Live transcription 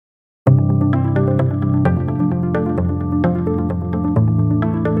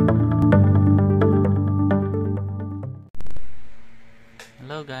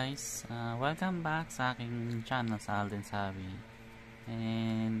guys, welcome back sa aking channel sa Alden Sabi.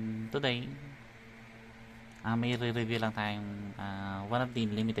 And today, may re-review lang tayong one of the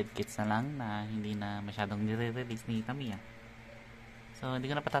limited kits na lang na hindi na masyadong nire-release ni Tamiya. So hindi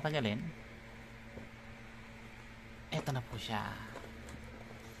ko na patatagalin. Ito na po siya,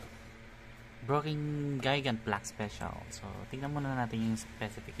 Brocken Gigant Black Special. So tingnan muna natin yung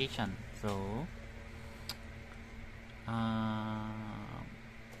specification. So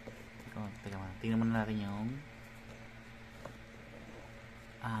tingnan muna natin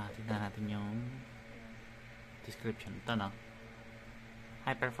yung description. Ito, no?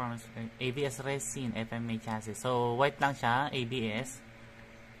 High performance ABS resin FMA chassis. So white lang siya, ABS,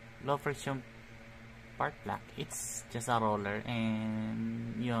 low friction part black. It's just a roller,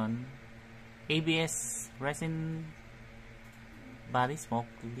 and yun, ABS resin body smoke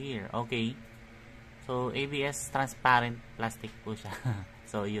clear. Okay, so ABS transparent plastic po siya.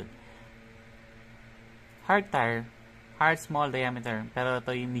 So yun, hard tire, hard small diameter, pero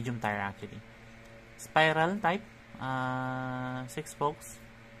ito yung medium tire actually. Spiral type, 6 spokes,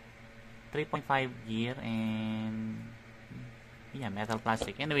 3.5 gear, and yeah, metal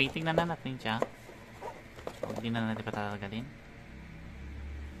plastic. Anyway, tingnan na natin siya. Hindi na natin patatagalin.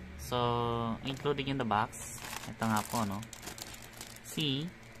 So including in the box, ito nga po, no? See,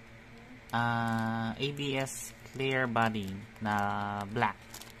 ABS clear body na black.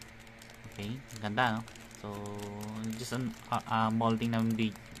 Okay, ganda, no? So just molding ng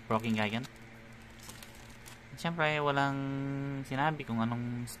Brocken Gigant. Siyempre walang sinabi kung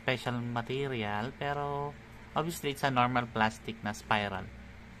anong special material, pero obviously it's a normal plastic na spiral,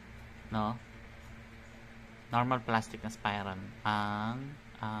 no? Normal plastic na spiral ang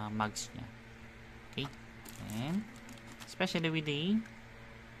mags nya. Okay, and especially with the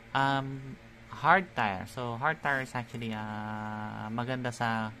hard tire. So hard tire is actually maganda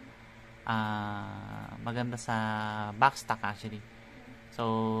sa backstock actually.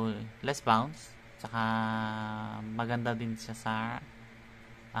 So less bounce, saka maganda din siya sa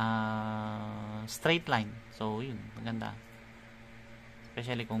straight line. So yun, maganda.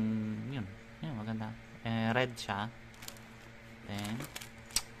 Especially kung yun maganda. Red siya. Then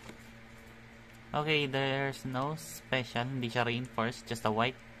okay, there's no special, hindi siya reinforced, just a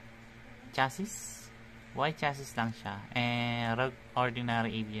white chassis. White chassis lang siya, and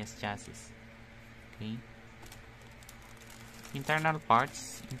ordinary ABS chassis. Okay, internal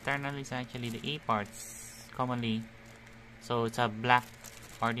parts. Internal is actually the A parts commonly, so it's a black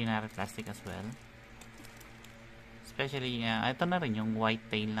ordinary plastic as well. Especially ito na rin yung white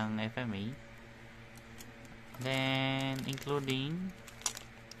tail ng FMA. Then including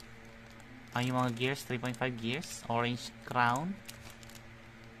yung mga gears, 3.5 gears, orange crown,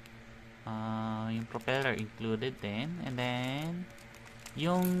 yung propeller included din, and then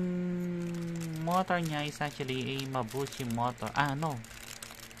yung motor niya is actually a Mabuchi motor. No,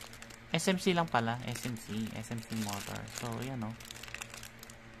 SMC lang pala, SMC motor. So yan, no?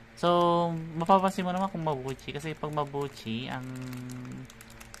 So mapapansin mo naman kung Mabuchi, kasi pag Mabuchi, ang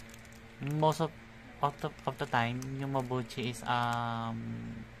most of the time yung Mabuchi is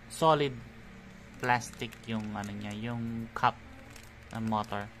solid plastic yung niya, yung cup ng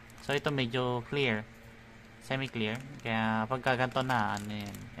motor. So ito medyo clear, semi-clear, kaya pagka ganito na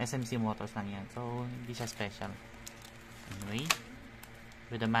SMC motors lang yan. So hindi siya special. Anyway,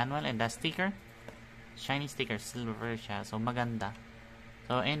 with the manual and the sticker, shiny sticker, silver siya, so maganda.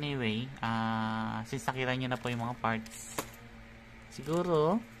 So anyway, since nakita nyo na po yung mga parts,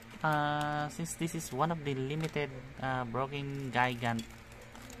 siguro since this is one of the limited Brocken Gigant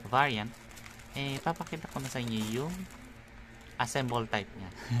variant, papakita ko na sa inyo yung assemble type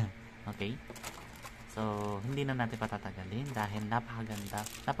niya. Okay, so hindi na natin patatagalin dahil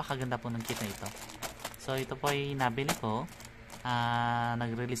napakaganda po ng kit na ito. So ito po ay nabili ko,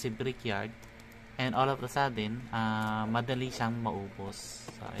 nag-release si Brickyard, and all of a sudden madali siyang maubos.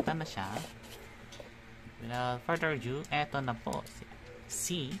 So ito na siya. Without further ado, eto na po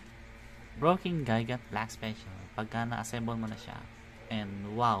si Brocken Gigant Black Special. Pagka na-assemble mo na siya,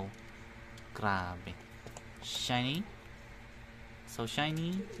 and wow, grabe, shiny, so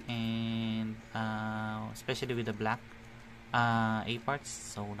shiny, and especially with the black A parts,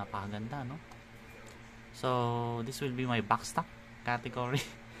 so napakaganda, no? So this will be my backstock category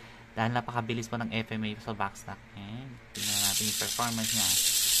dahil napakabilis po ng FMA sa backstock. And tingnan natin yung performance niya.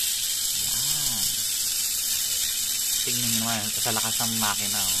 Yan, tingnan nyo naman sa lakas ng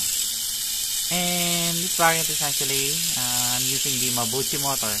makina, oh. And this variant is actually I'm using the Mabuchi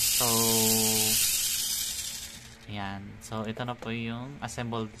motor. So ayan, so ito na po yung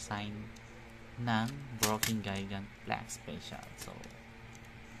assembled design ng Brocken Gigant Black Special. So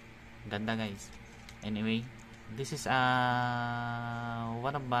Ganda guys. Anyway, this is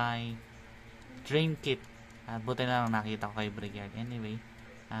one of my dream kit. Buti na lang nakita ko kay Brickyard. Anyway,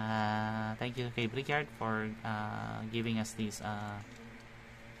 thank you kay Brickyard for giving us this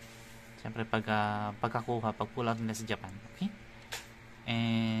siyempre pagkakuha, pag-pull out nila sa Japan. Okay?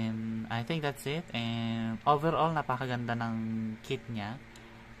 And I think that's it. And overall, napakaganda ng kit niya.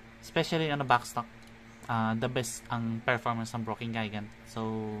 Especially on the backstock. The best ang performance ng Brocken Gigant.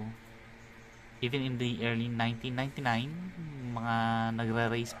 So, even in the early 1999, mga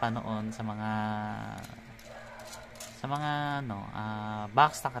nagre-race pa noon sa mga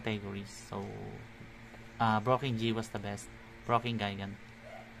backstock categories. So, Brocken G was the best. Brocken Gigant.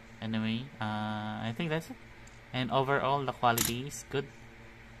 Anyway, I think that's it. And overall, the quality is good.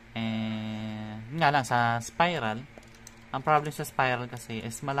 And nga lang, sa spiral, ang problem sa spiral kasi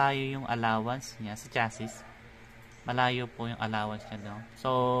is malayo yung allowance niya sa chassis. Malayo po yung allowance niya, no? So,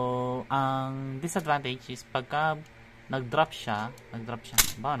 ang disadvantage is pagka nag-drop siya ng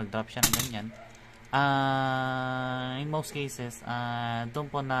ganyan, in most cases, doon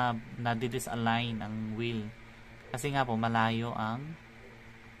po na-disalign ang wheel. Kasi nga po, malayo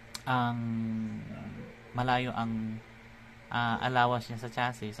ang allowance niya sa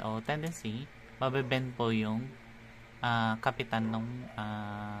chassis o tendency mabebend po yung kapitan ng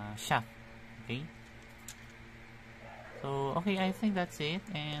shaft. Okay, so okay, I think that's it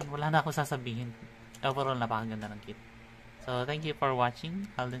and wala na ako sasabihin. Overall, napakaganda ng kit. So thank you for watching.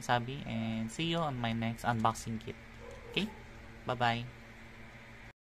 Alden Sabi, and see you on my next unboxing kit. Okay, bye bye.